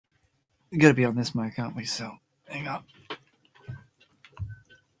We gotta be on this mic, aren't we? So, hang on.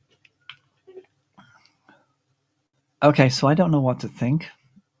 Okay, so I don't know what to think.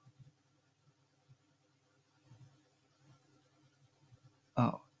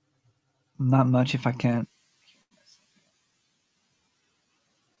 Oh, not much if I can't.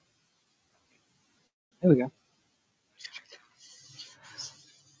 There we go.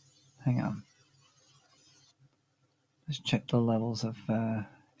 Hang on. Let's check the levels of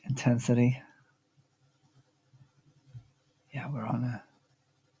intensity. Yeah, we're on a.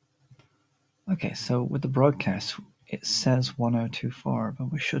 Okay, so with the broadcast, it says 1024,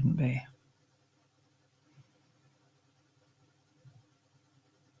 but we shouldn't be.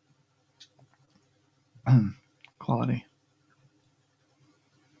 Quality.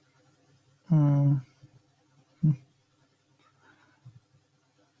 Hmm.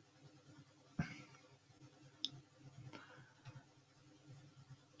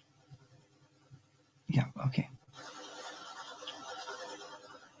 Yeah, okay.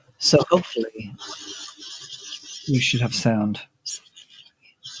 So hopefully we should have sound.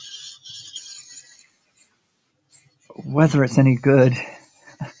 Whether it's any good,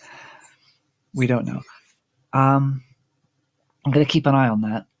 we don't know. Um, I'm gonna keep an eye on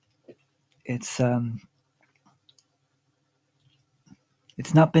that. It's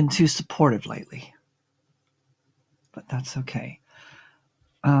it's not been too supportive lately, but that's okay.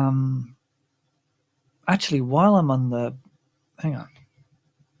 Um, actually, while I'm on the, hang on,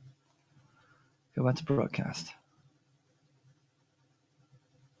 go back to broadcast.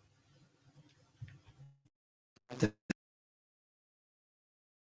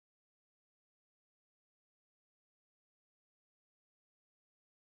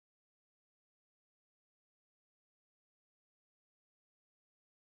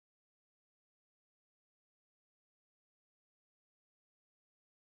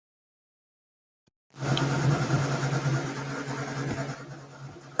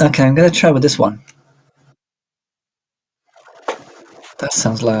 Okay, I'm gonna try with this one. That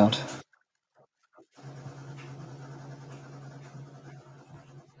sounds loud.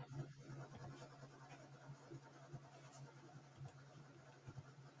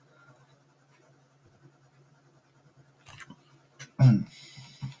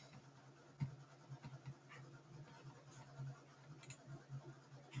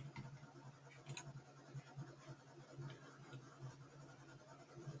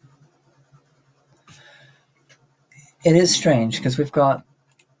 It is strange because we've got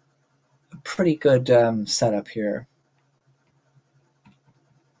a pretty good setup here.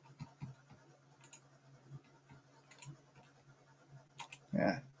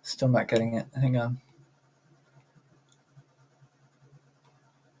 Yeah, still not getting it. Hang on.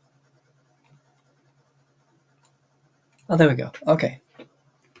 Oh, there we go. Okay.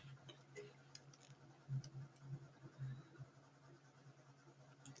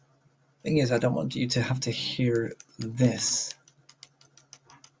 Thing is, I don't want you to have to hear this.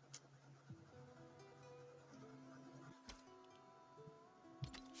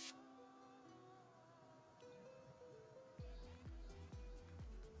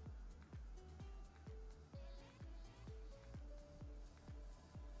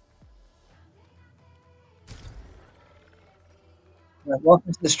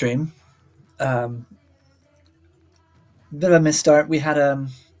 Welcome to the stream. Um, Bit of a misstart.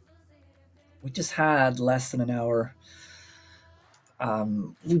 We just had less than an hour.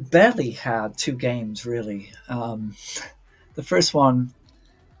 We barely had two games really. The first one,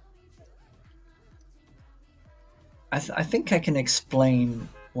 I think I can explain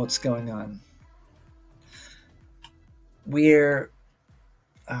what's going on. We're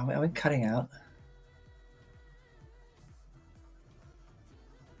are we cutting out?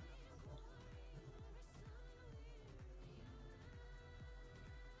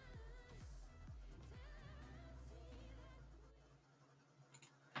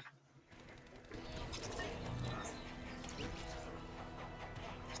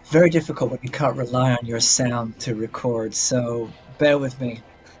 Very difficult when you can't rely on your sound to record. So bear with me.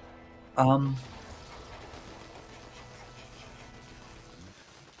 Um,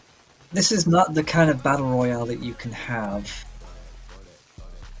 this is not the kind of battle royale that you can have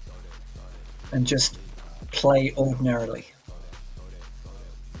and just play ordinarily.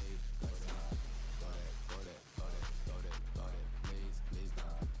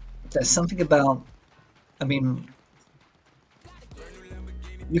 There's something about, I mean,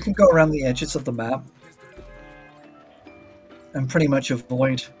 you can go around the edges of the map and pretty much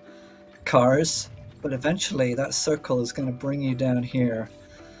avoid cars, but eventually that circle is going to bring you down here,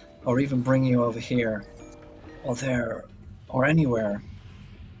 or even bring you over here, or there, or anywhere.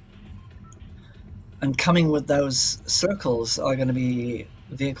 And coming with those circles are going to be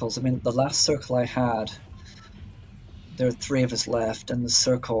vehicles. I mean, the last circle I had, there were 3 of us left, and the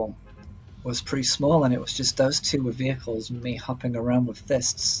circle was pretty small, and it was just those 2 with vehicles and me hopping around with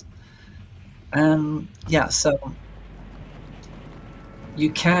fists. And yeah, so you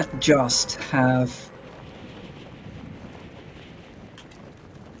can't just have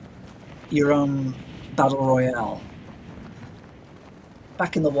your own battle royale.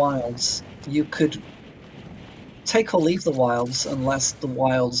 Back in the wilds, you could take or leave the wilds unless the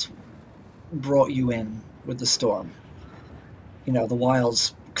wilds brought you in with the storm. You know, the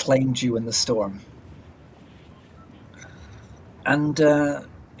wilds claimed you in the storm. And,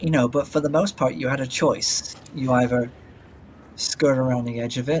 you know, but for the most part, you had a choice. You either skirt around the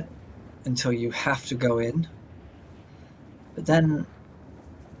edge of it until you have to go in, but then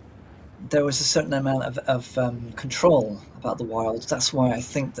there was a certain amount of control about the wilds. That's why I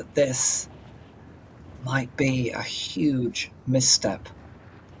think that this might be a huge misstep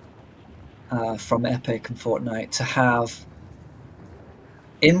from Epic and Fortnite to have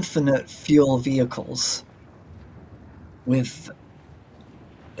infinite fuel vehicles with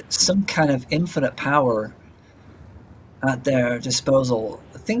some kind of infinite power at their disposal.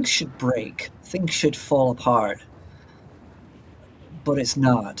 Things should break, things should fall apart, but it's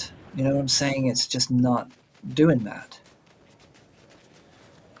not. You know what I'm saying? It's just not doing that.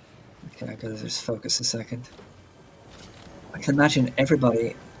 Okay, I gotta just focus a second. I can imagine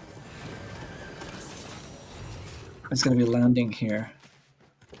everybody is gonna be landing here.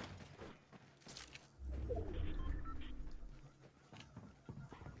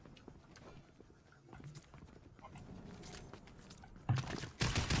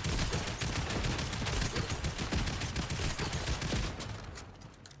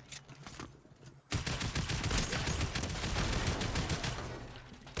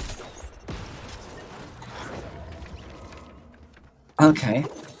 Okay,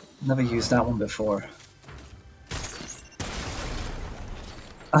 never used that one before.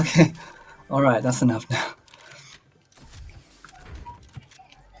 Okay, alright, that's enough now.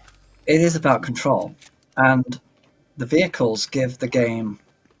 It is about control, and the vehicles give the game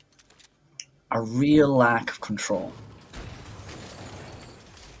a real lack of control.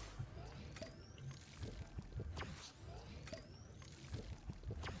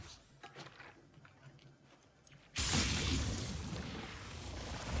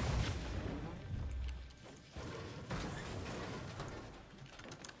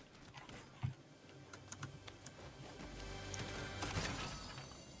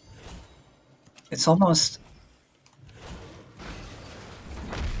 It's almost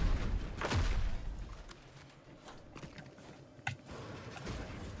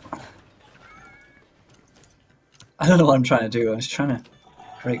I don't know what I'm trying to do. I was trying to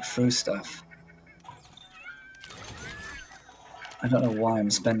break through stuff. I don't know why I'm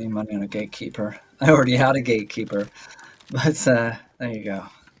spending money on a gatekeeper. I already had a gatekeeper, but there you go.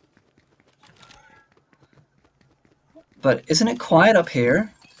 But isn't it quiet up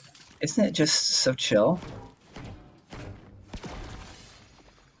here? Isn't it just so chill?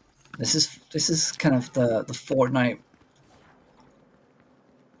 This is kind of the Fortnite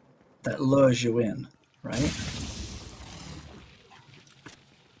that lures you in, right?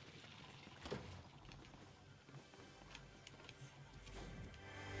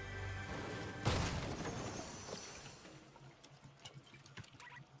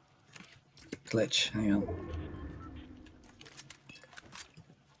 Glitch, hang on.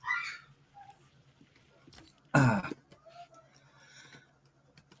 Ah.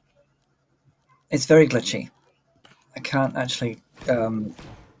 It's very glitchy. I can't actually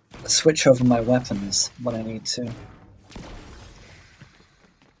switch over my weapons when I need to.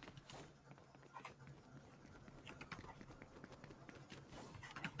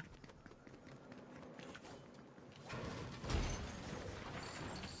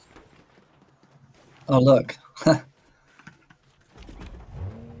 Oh, look.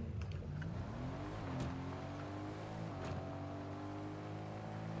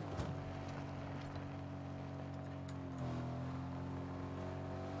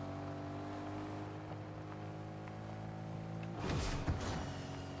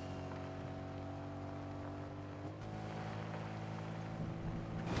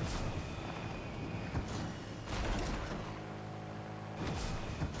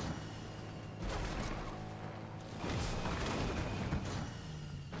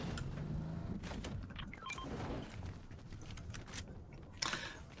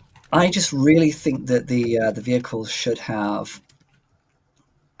 I just really think that the vehicles should have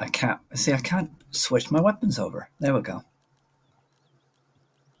a cap. See, I can't switch my weapons over. There we go.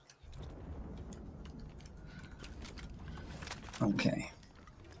 Okay.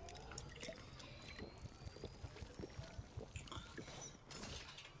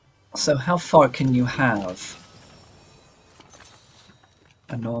 So how far can you have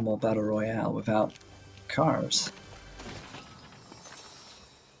a normal battle royale without cars?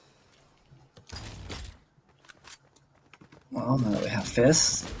 Well, now that we have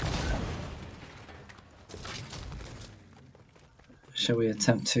fists, shall we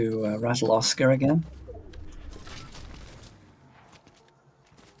attempt to rattle Oscar again?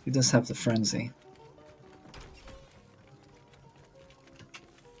 He does have the frenzy.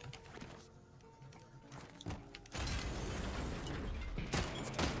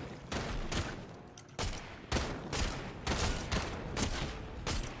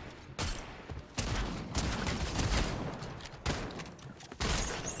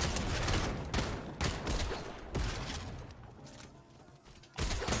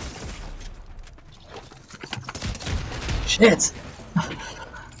 Shit!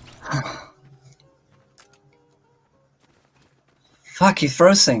 Fuck, he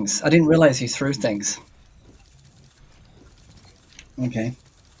throws things. I didn't realize he threw things. Okay.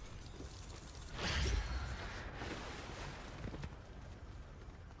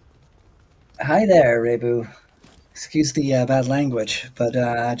 Hi there, Rebu. Excuse the bad language, but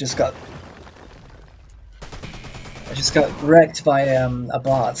I just got wrecked by a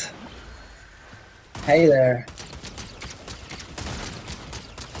bot. Hey there.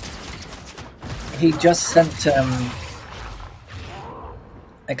 He just sent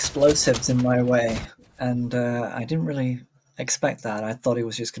explosives in my way, and I didn't really expect that. I thought it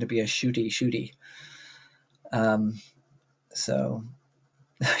was just going to be a shooty. So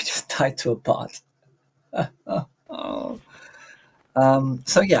I just died to a bot. Oh.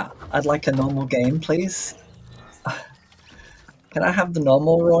 So yeah, I'd like a normal game, please. Can I have the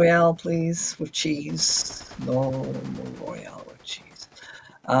normal Royale, please, with cheese? Normal Royale with cheese.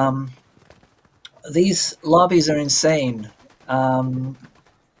 These lobbies are insane.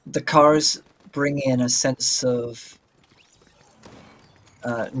 The cars bring in a sense of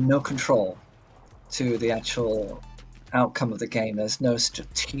no control to the actual outcome of the game. There's no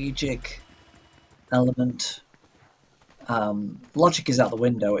strategic element. Logic is out the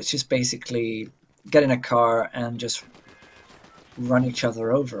window. It's just basically get in a car and just run each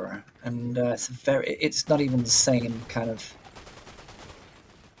other over, and it's not even the same kind of.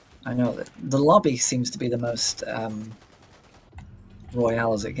 I know that the lobby seems to be the most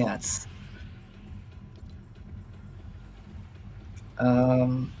royale as it gets.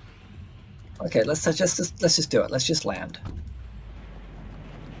 Okay, let's just do it. Let's just land.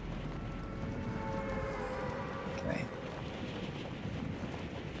 Okay.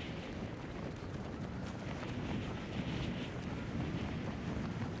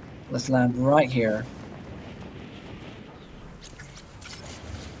 Let's land right here.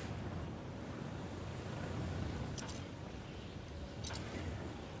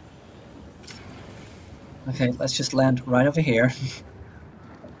 Okay, let's just land right over here.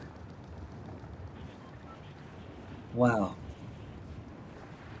 Wow.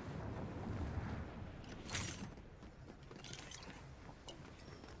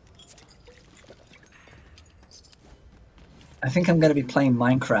 I think I'm going to be playing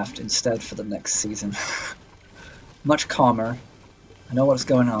Minecraft instead for the next season. Much calmer. I know what's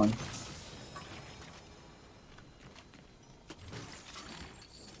going on.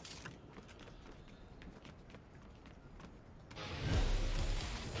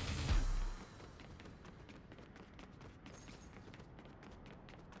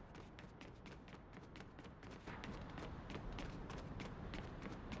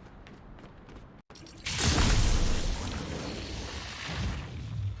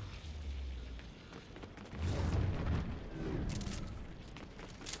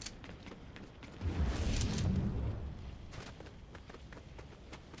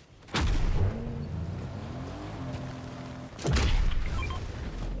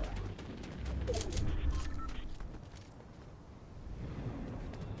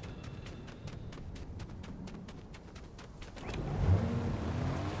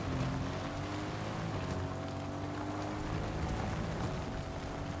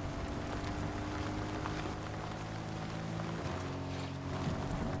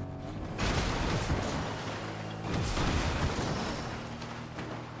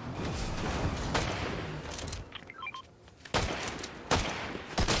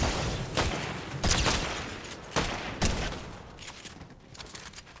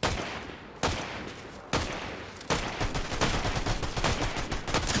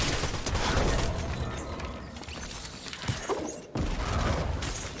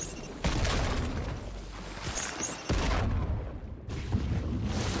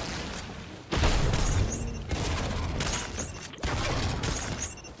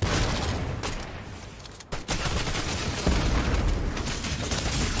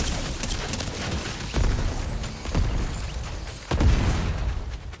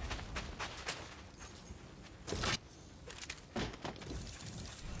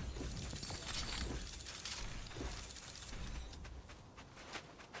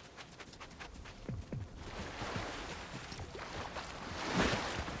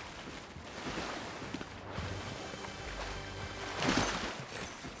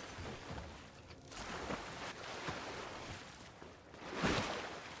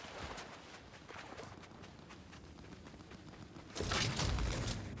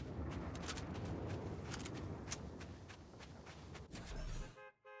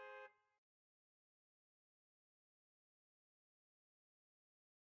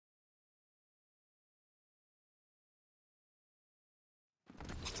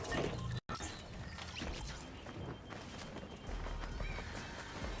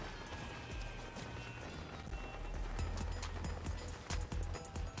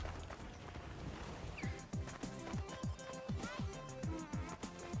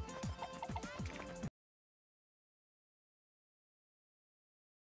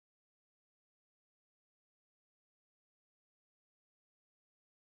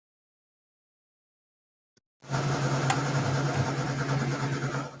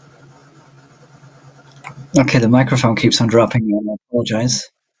 Okay, the microphone keeps on dropping. I apologize.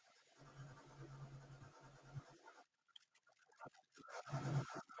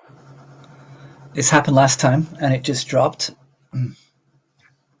 This happened last time, and it just dropped.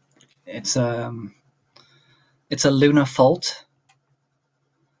 It's it's a Luna fault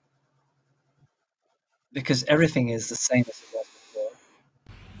because everything is the same as it was before.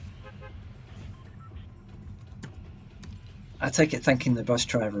 I take it thanking the bus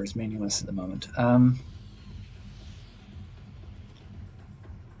driver is meaningless at the moment.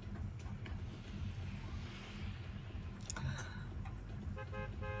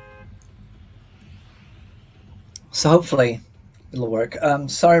 So hopefully it'll work.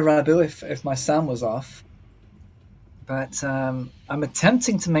 Sorry, Rabu, if my sound was off, but I'm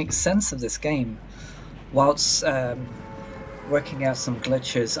attempting to make sense of this game whilst working out some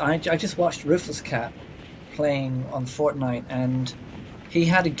glitches. I just watched Ruthless Cat playing on Fortnite, and he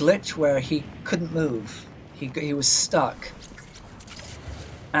had a glitch where he couldn't move. He was stuck,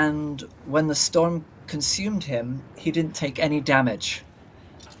 and when the storm consumed him, he didn't take any damage.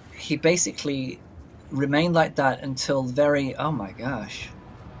 He basically remained like that until very... Oh my gosh.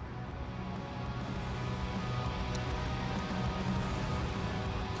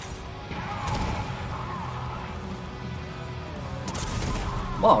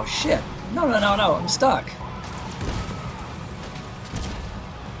 Whoa, shit. No, I'm stuck.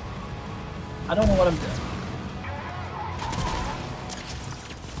 I don't know what I'm doing.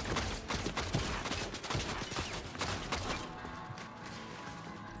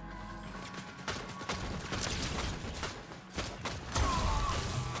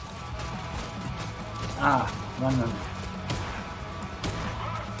 Run.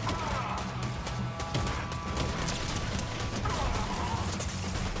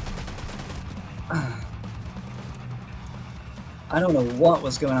 I don't know what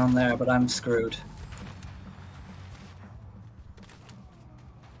was going on there, but I'm screwed.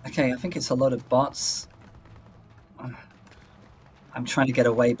 Okay, I think it's a load of bots. I'm trying to get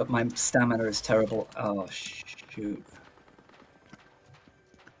away, but my stamina is terrible. Oh, shoot.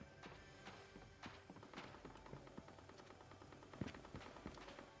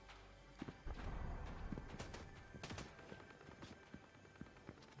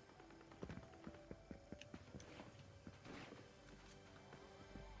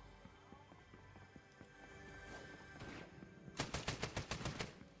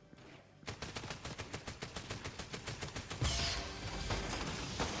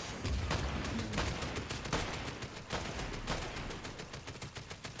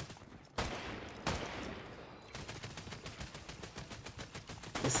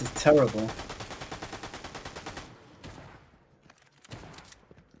 This is terrible.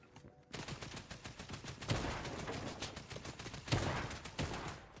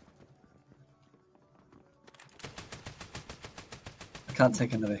 I can't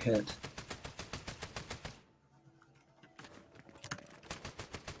take another hit.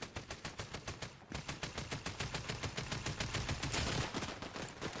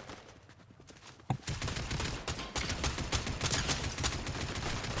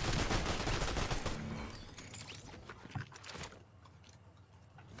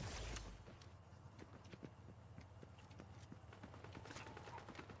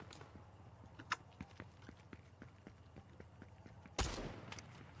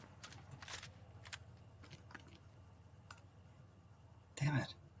 Damn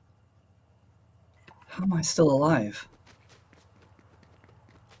it. How am I still alive?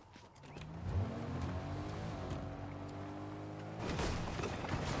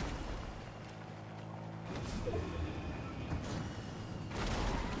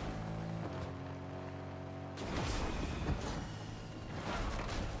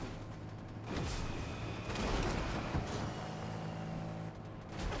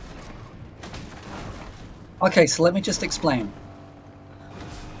 Okay, so let me just explain.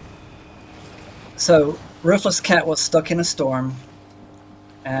 So, Ruthless Cat was stuck in a storm,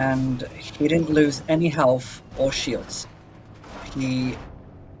 and he didn't lose any health or shields. He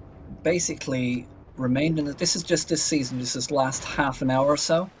basically remained in the... This is just this season, this is last half an hour or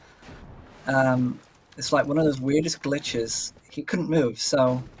so. It's like one of those weirdest glitches. He couldn't move,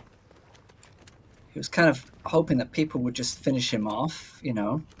 so he was kind of hoping that people would just finish him off, you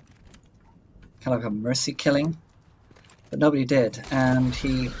know, kind of like a mercy killing, but nobody did, and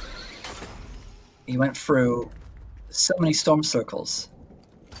he went through so many storm circles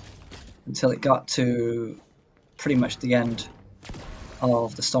until it got to pretty much the end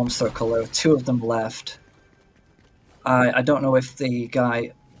of the storm circle. There were 2 of them left. I don't know if the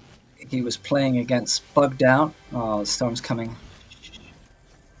guy he was playing against bugged out. Oh, the storm's coming.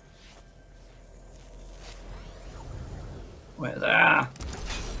 Where? Ah!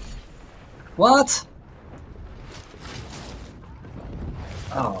 What?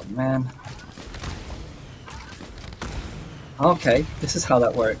 Oh, man. Okay, this is how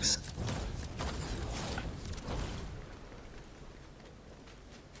that works.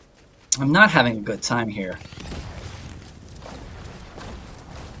 I'm not having a good time here.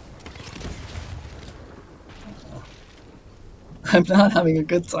 I'm not having a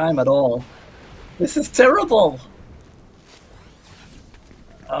good time at all. This is terrible!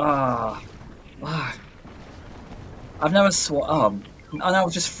 Ah, fuck. I've never sworn. Oh, no,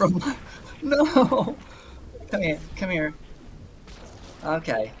 just from. No! Come here, come here.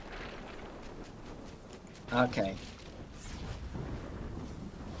 Okay. Okay.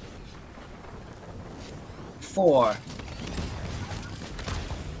 4.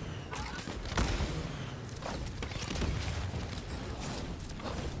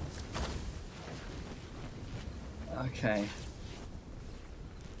 Okay.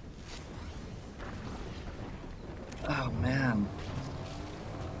 Oh, man.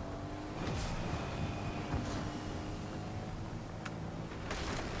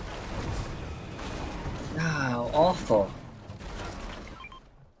 Oh, awful.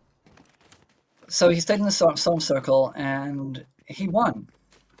 So he stayed in the storm circle and he won.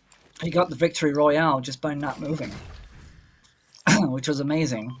 He got the victory royale just by not moving, which was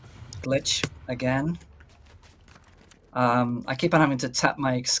amazing. Glitch again. I keep on having to tap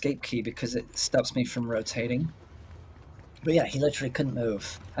my escape key because it stops me from rotating. But yeah, he literally couldn't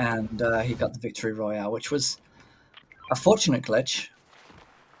move, and he got the victory royale, which was a fortunate glitch.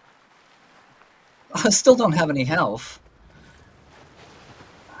 I still don't have any health.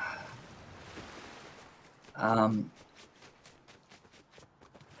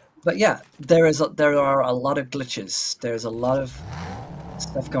 But yeah, there are a lot of glitches. There's a lot of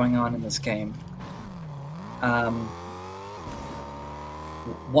stuff going on in this game.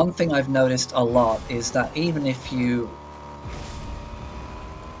 One thing I've noticed a lot is that even if you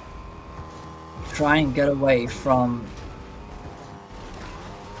try and get away from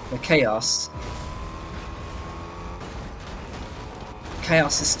the chaos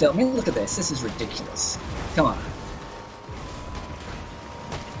is still. I mean, look at this. This is ridiculous. Come on.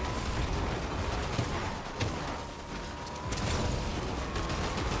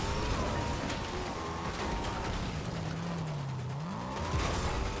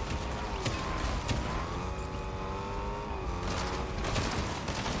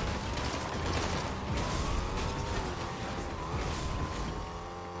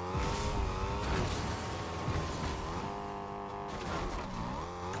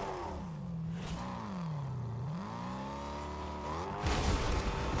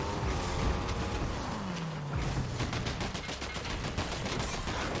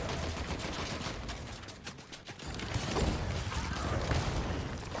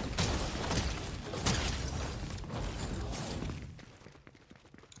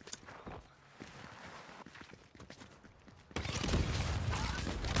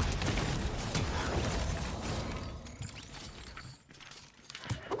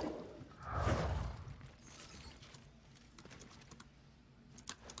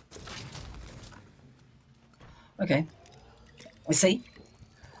 Okay. I see.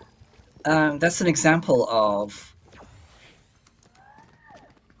 That's an example of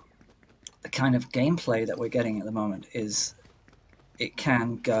the kind of gameplay that we're getting at the moment. Is it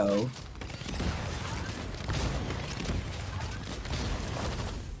can go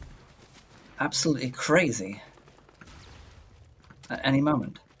absolutely crazy at any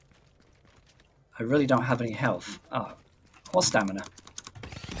moment. I really don't have any health. Oh, or stamina.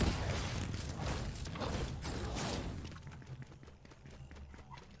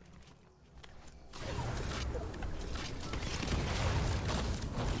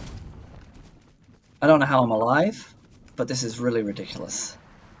 I don't know how I'm alive, but this is really ridiculous.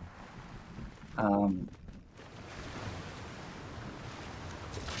 I'll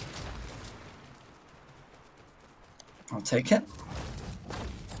take it.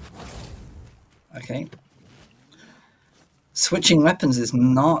 Okay. Switching weapons is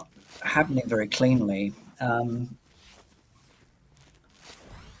not happening very cleanly.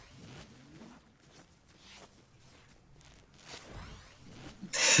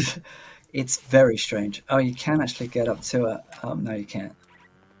 It's very strange. Oh, you can actually get up to it. No, you can't.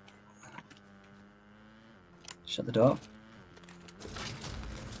 Shut the door.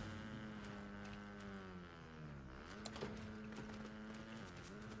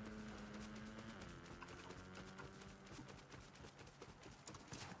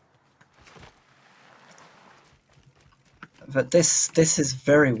 But this is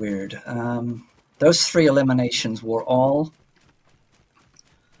very weird. Those 3 eliminations were all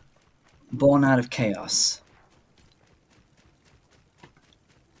born out of chaos.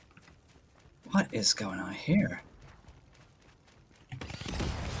 What is going on here?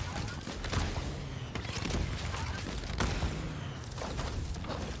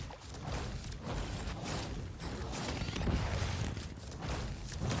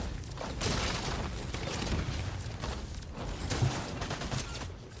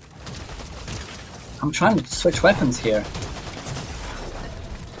 I'm trying to switch weapons here.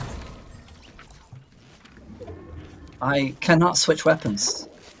 I cannot switch weapons.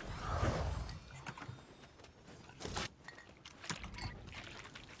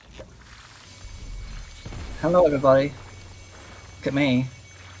 Hello, everybody. Look at me.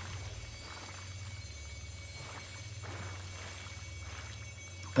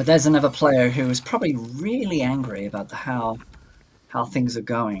 But there's another player who is probably really angry about how things are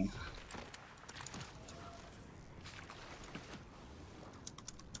going.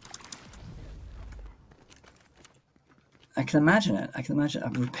 I can imagine it. I can imagine a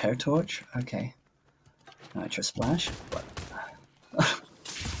repair torch. Okay. Nitro splash. What?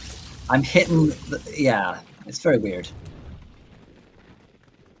 I'm hitting the, yeah, it's very weird.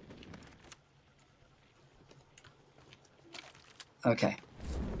 Okay.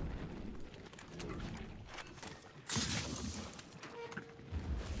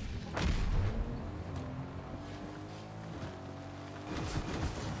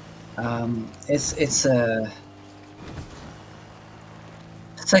 It's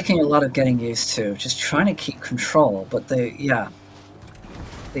taking a lot of getting used to, just trying to keep control, but the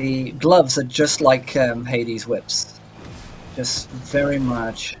gloves are just like Hades whips, just very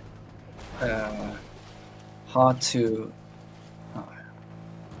much hard to. Oh.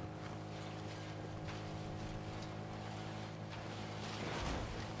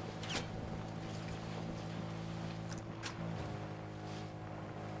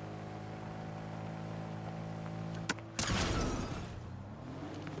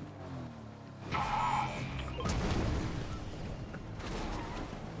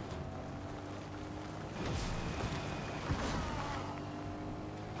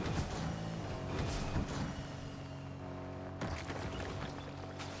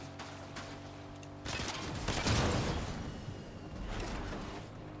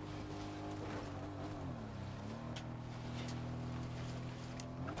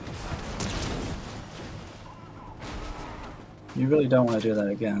 You really don't want to do that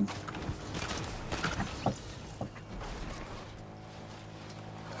again.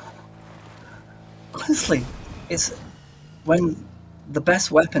 Honestly, it's when the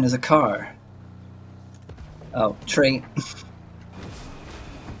best weapon is a car. Oh, tree.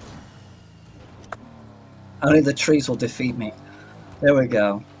 Only the trees will defeat me. There we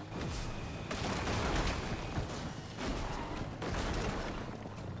go.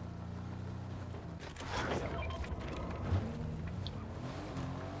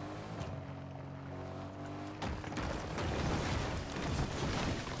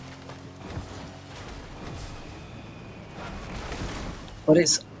 But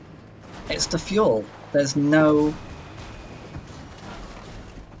it's the fuel. There's no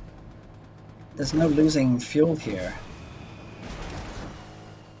losing fuel here.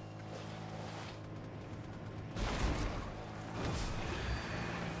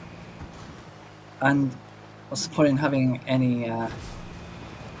 And what's the point in having any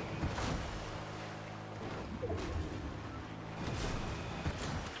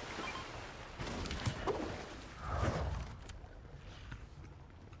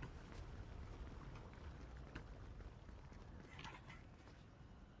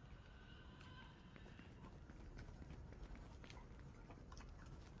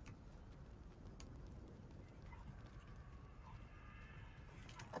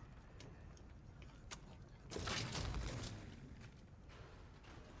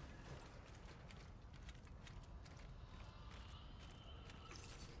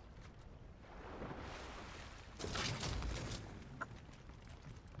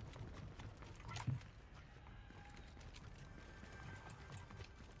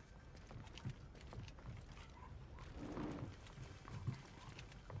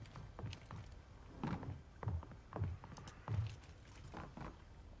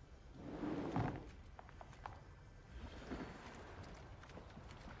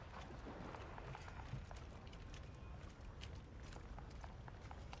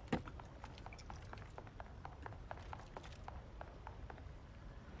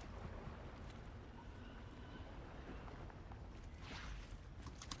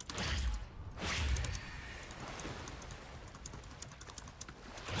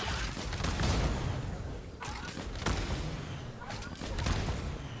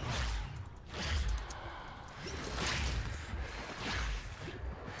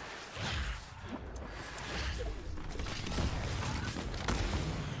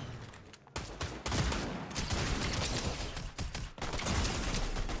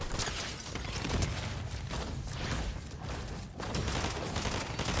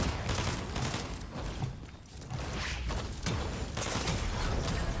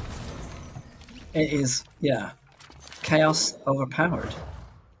It is, yeah. Chaos overpowered.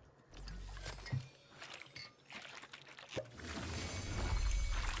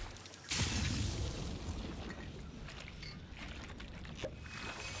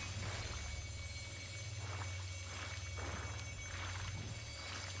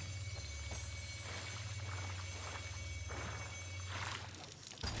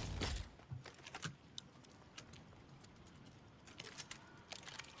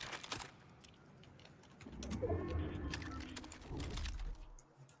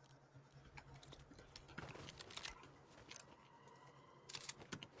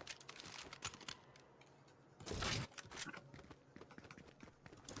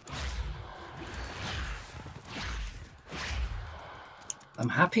 I'm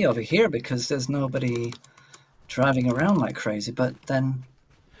happy over here because there's nobody driving around like crazy, but then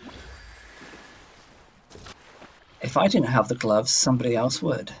if I didn't have the gloves, somebody else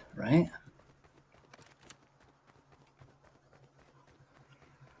would, right?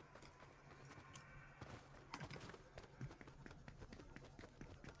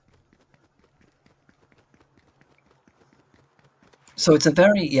 So it's a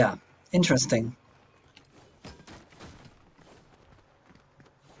very, yeah, interesting.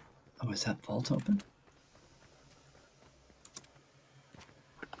 Oh, is that vault open?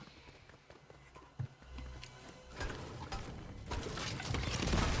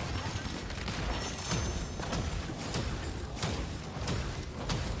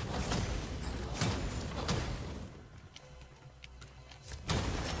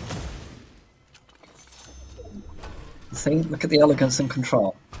 See, look at the elegance and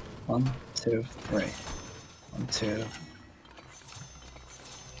control. 1, 2, 3. 1, 2.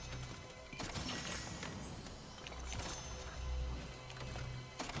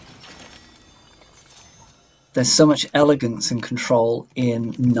 There's so much elegance and control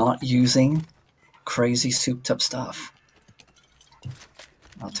in not using crazy souped up stuff.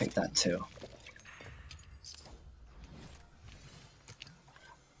 I'll take that too.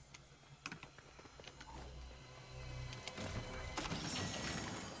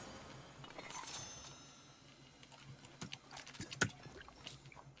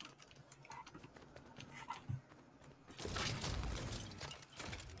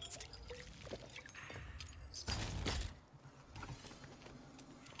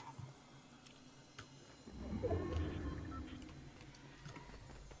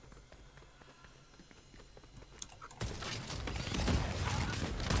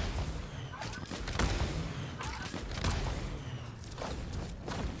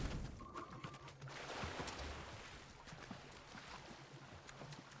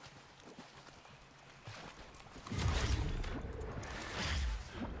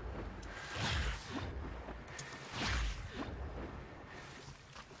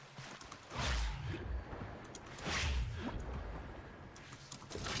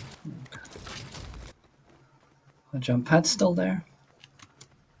 The jump pad's still there.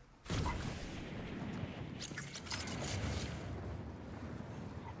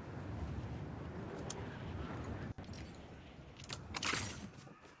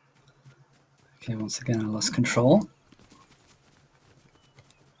 Okay, once again I lost control.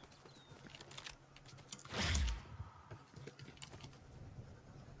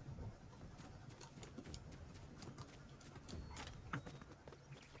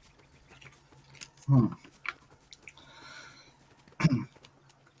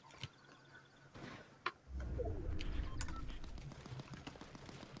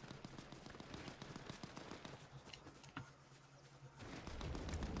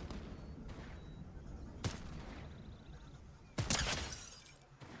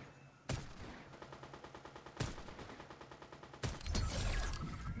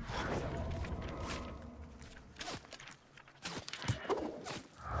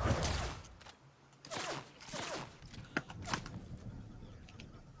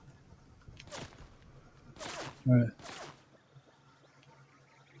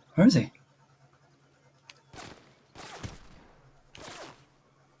 Where is he?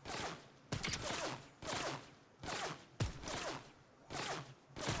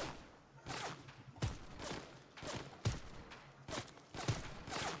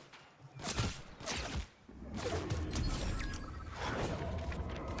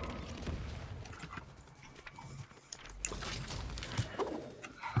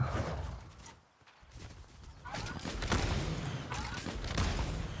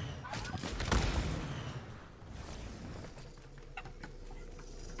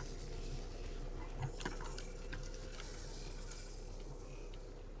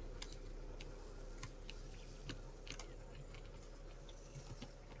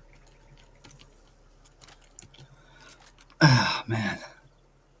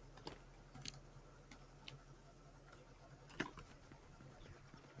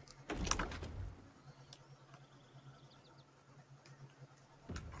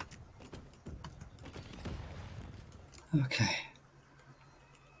 Okay.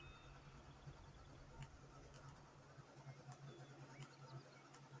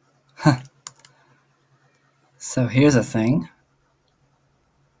 Huh. So here's a thing.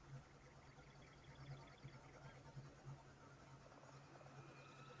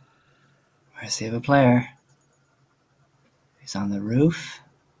 Where's the other player? He's on the roof.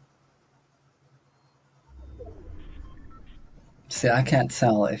 See, I can't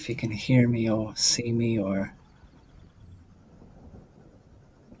tell if he can hear me or see me or...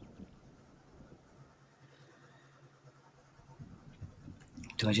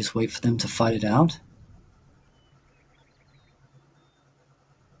 Do I just wait for them to fight it out?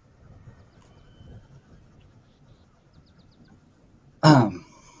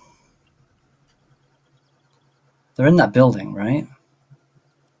 They're in that building, right?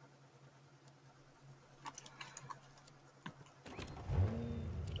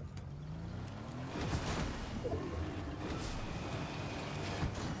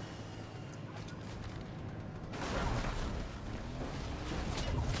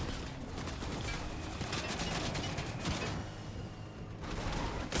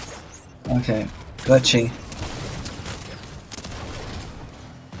 Okay, glitchy.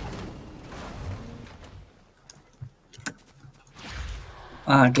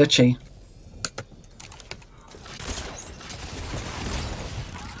 Glitchy.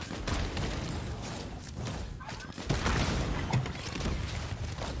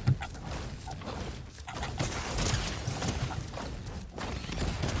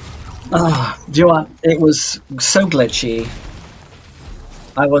 Do you know what? It was so glitchy.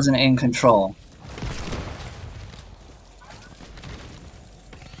 I wasn't in control.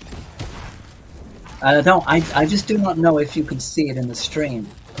 I just do not know if you can see it in the stream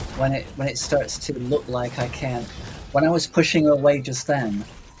when it starts to look like I can't. When I was pushing away just then,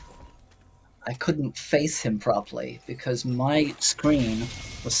 I couldn't face him properly because my screen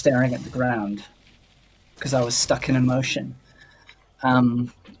was staring at the ground because I was stuck in emotion.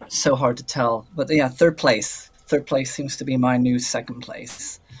 So hard to tell, but yeah, third place. Third place seems to be my new second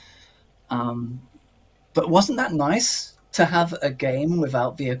place. But wasn't that nice to have a game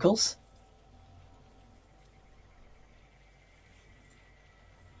without vehicles?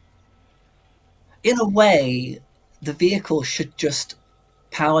 In a way, the vehicle should just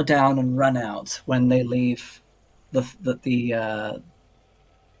power down and run out when they leave the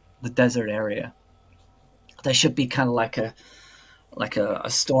desert area. There should be kind of like a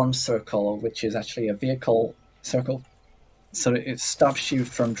storm circle, which is actually a vehicle circle, so it stops you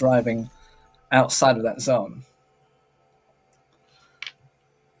from driving outside of that zone.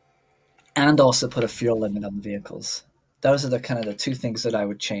 And also put a fuel limit on the vehicles. Those are the kind of the two things that I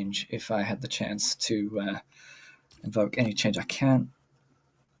would change if I had the chance to invoke any change. I can't.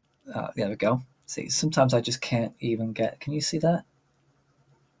 There we go. See, sometimes I just can't even get. Can you see that?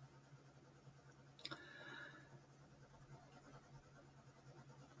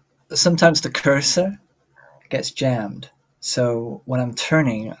 Sometimes the cursor gets jammed. So when I'm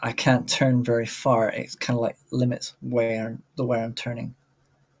turning, I can't turn very far. It kind of like limits where I'm turning.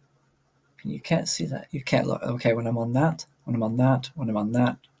 You can't see that. You can't look. Okay, when I'm on that, when I'm on that, when I'm on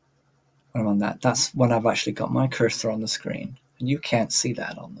that, when I'm on that, that's when I've actually got my cursor on the screen. And you can't see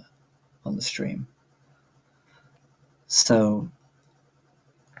that on the stream. So,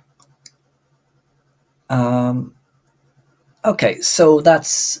 okay, so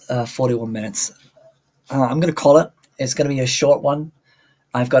that's 41 minutes. I'm going to call it. It's going to be a short one.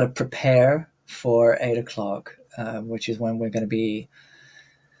 I've got to prepare for 8 o'clock, which is when we're going to be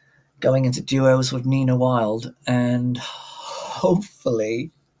going into duos with Nina Wild, and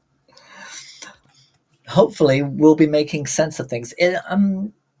hopefully we'll be making sense of things.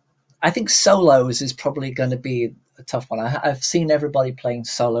 I think solos is probably going to be a tough one. I've seen everybody playing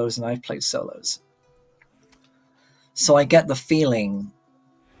solos, and I've played solos. So I get the feeling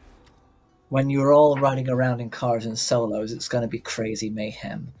when you're all riding around in cars in solos, it's going to be crazy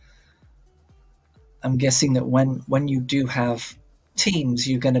mayhem. I'm guessing that when you do have teams,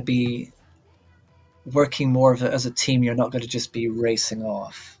 you're going to be working more of it as a team. You're not going to just be racing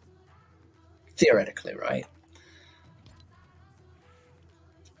off. Theoretically, right?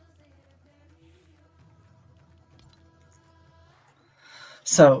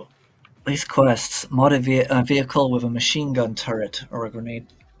 So, these quests, mod a vehicle with a machine gun turret or a grenade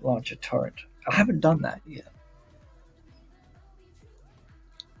launcher turret. I haven't done that yet.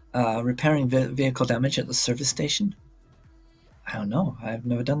 Repairing vehicle damage at the service station? I don't know. I've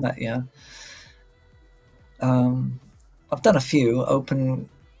never done that yet. I've done a few. Open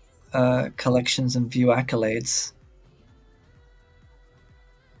collections and view accolades.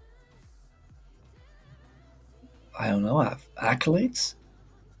 I don't know, accolades?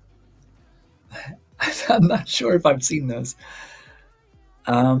 I'm not sure if I've seen those.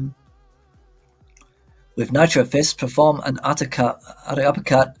 Um, with Nitro Fist, perform an uppercut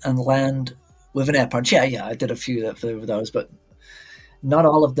and land with an air punch. Yeah, I did a few of those, but not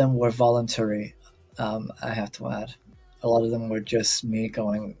all of them were voluntary. I have to add, a lot of them were just me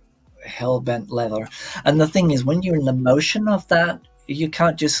going hell-bent leather. And the thing is, when you're in the motion of that, you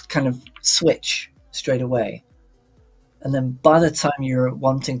can't just kind of switch straight away. And then by the time you're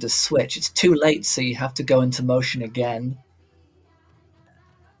wanting to switch, it's too late, so you have to go into motion again.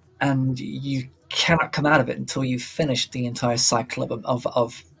 And you cannot come out of it until you've finished the entire cycle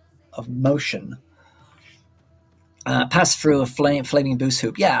of motion. Pass through a flaming boost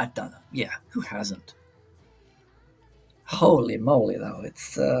hoop. Yeah, I've done it. Yeah, who hasn't? Holy moly, though.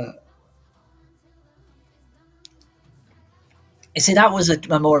 It's... You see, that was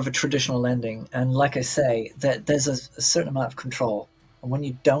a more of a traditional ending, and like I say, there's a certain amount of control, and when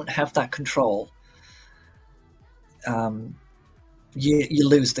you don't have that control, you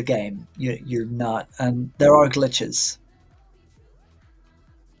lose the game. You're not, and there are glitches.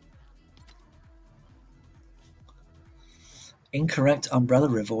 Incorrect umbrella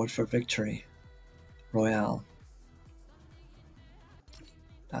reward for victory royale.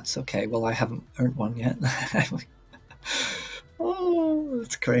 That's okay. Well, I haven't earned one yet. Oh,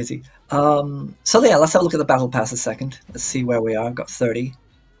 it's crazy. So yeah, let's have a look at the battle pass a second. Let's see where we are. I've got 30.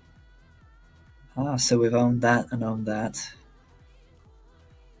 So we've owned that and owned that.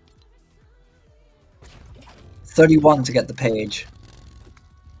 31 to get the page.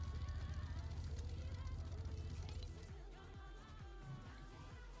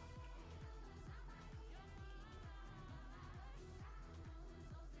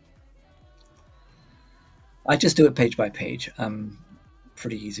 I just do it page by page. I'm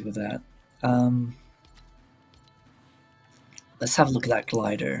pretty easy with that. Let's have a look at that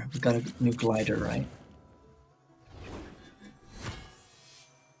glider. We've got a new glider, right?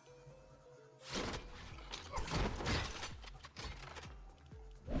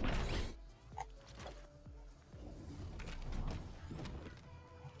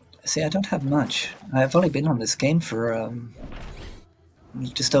 See, I don't have much. I've only been on this game for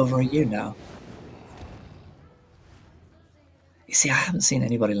just over a year now. You see, I haven't seen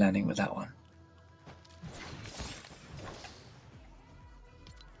anybody landing with that one.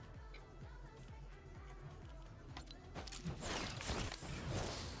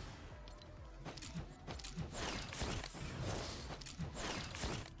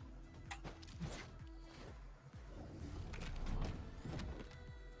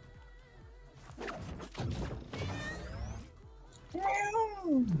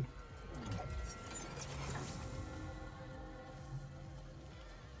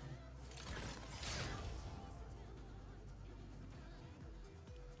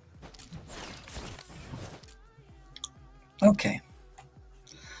 Okay.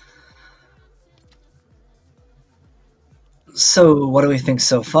 So, what do we think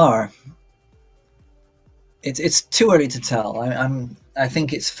so far? It's too early to tell. I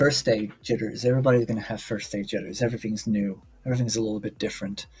think it's first day jitters. Everybody's going to have first day jitters. Everything's new. Everything's a little bit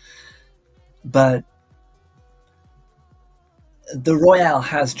different. But the Royale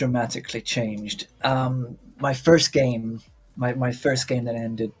has dramatically changed. My first game, my first game that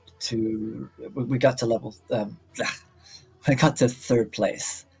ended to we got to level. I got to third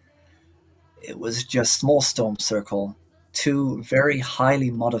place. It was just small storm circle, two very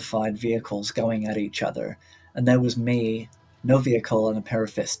highly modified vehicles going at each other, and there was me, no vehicle, and a pair of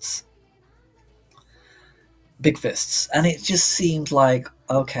fists. Big fists. And it just seemed like,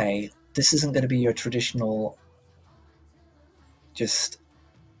 okay, this isn't going to be your traditional just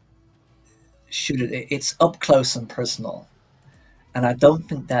shoot it. It's up close and personal. And I don't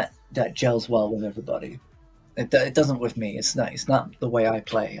think that gels well with everybody. It doesn't with me. It's not the way I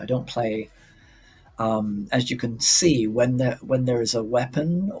play. I don't play. As you can see, when there is a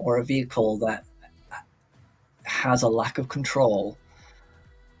weapon or a vehicle that has a lack of control,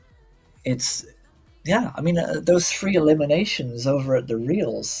 it's I mean, those 3 eliminations over at the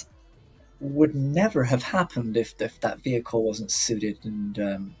Reels would never have happened if that vehicle wasn't suited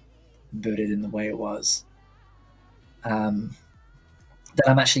and booted in the way it was. That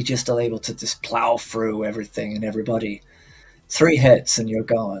I'm actually just able to just plow through everything and everybody. 3 hits and you're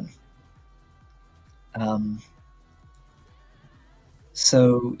gone.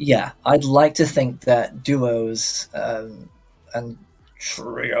 So yeah, I'd like to think that duos and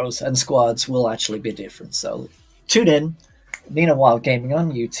trios and squads will actually be different. So tune in, Nina Wild Gaming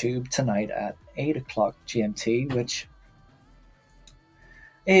on YouTube tonight at 8 o'clock GMT, which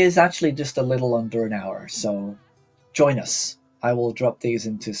is actually just a little under an hour. So join us. I will drop these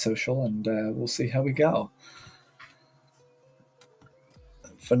into social, and we'll see how we go.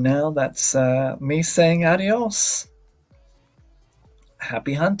 For now, that's me saying adios.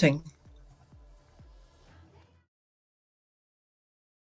 Happy hunting.